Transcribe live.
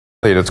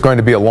It's going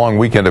to be a long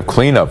weekend of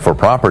cleanup for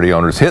property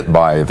owners hit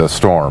by the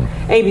storm.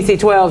 ABC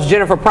 12's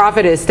Jennifer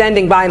Prophet is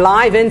standing by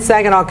live in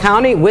Saginaw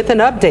County with an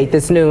update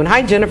this noon.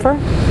 Hi, Jennifer.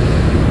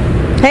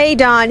 Hey,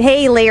 Dawn.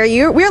 Hey, Larry.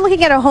 We're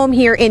looking at a home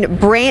here in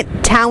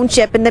Brant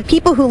Township, and the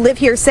people who live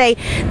here say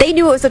they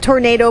knew it was a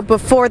tornado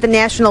before the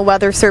National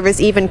Weather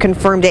Service even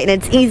confirmed it, and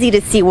it's easy to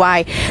see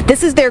why.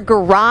 This is their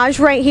garage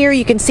right here.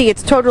 You can see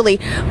it's totally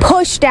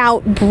pushed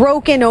out,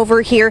 broken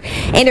over here,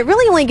 and it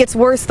really only gets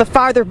worse the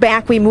farther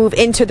back we move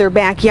into their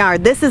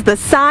backyard. This is the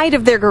side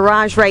of their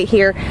garage right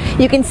here.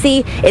 You can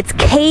see it's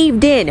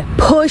caved in,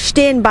 pushed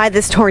in by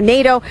this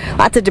tornado.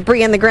 Lots of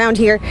debris on the ground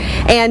here,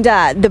 and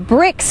the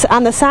bricks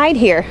on the side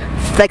here,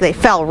 like they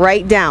fell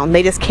right down.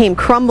 They just came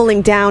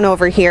crumbling down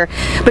over here.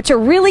 But to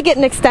really get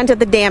an extent of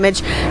the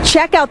damage,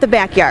 check out the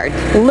backyard.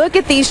 Look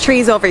at these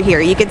trees over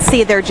here. You can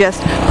see they're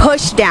just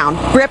pushed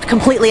down, ripped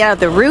completely out of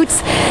the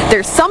roots.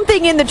 There's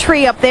something in the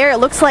tree up there. It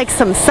looks like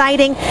some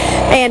siding.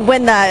 And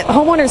when the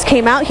homeowners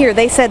came out here,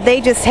 they said they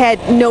just had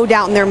no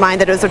doubt in their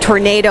mind that it was a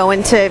tornado.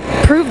 And to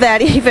prove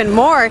that even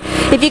more,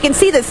 if you can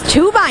see this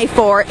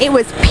 2x4, it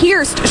was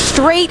pierced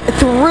straight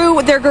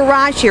through their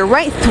garage here,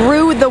 right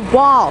through the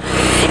wall.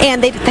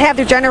 And they have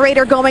their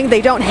generator going.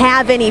 They don't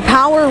have any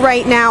power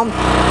right now.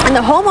 And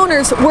the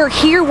homeowners were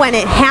here when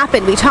it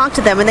happened. We talked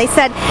to them and they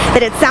said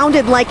that it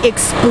sounded like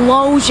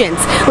explosions.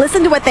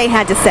 Listen to what they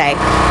had to say.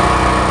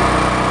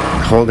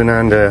 Holding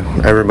on to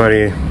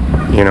everybody,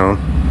 you know,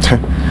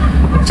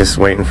 just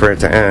waiting for it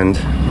to end.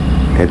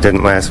 It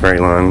didn't last very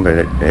long,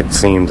 but it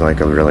seemed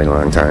like a really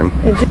long time.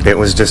 It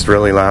was just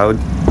really loud.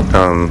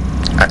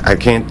 I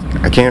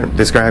can't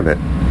describe it.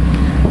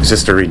 It's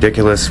just a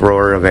ridiculous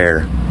roar of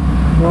air.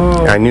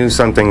 Whoa. I knew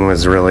something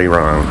was really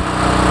wrong.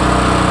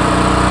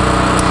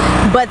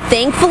 But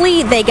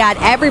thankfully, they got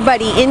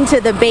everybody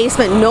into the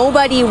basement.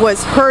 Nobody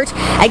was hurt.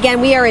 Again,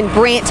 we are in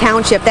Brant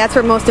Township. That's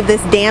where most of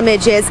this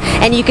damage is.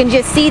 And you can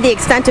just see the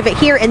extent of it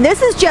here. And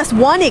this is just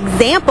one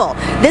example.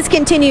 This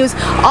continues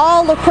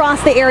all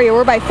across the area.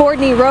 We're by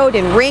Fordney Road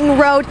and Ring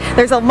Road.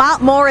 There's a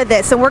lot more of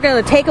this. And we're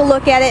going to take a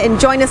look at it and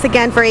join us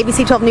again for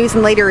ABC 12 News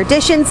in later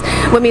editions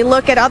when we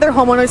look at other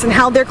homeowners and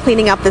how they're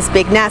cleaning up this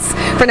big mess.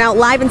 For now,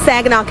 live in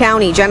Saginaw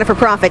County, Jennifer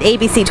Prophet,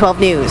 ABC 12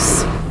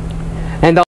 News.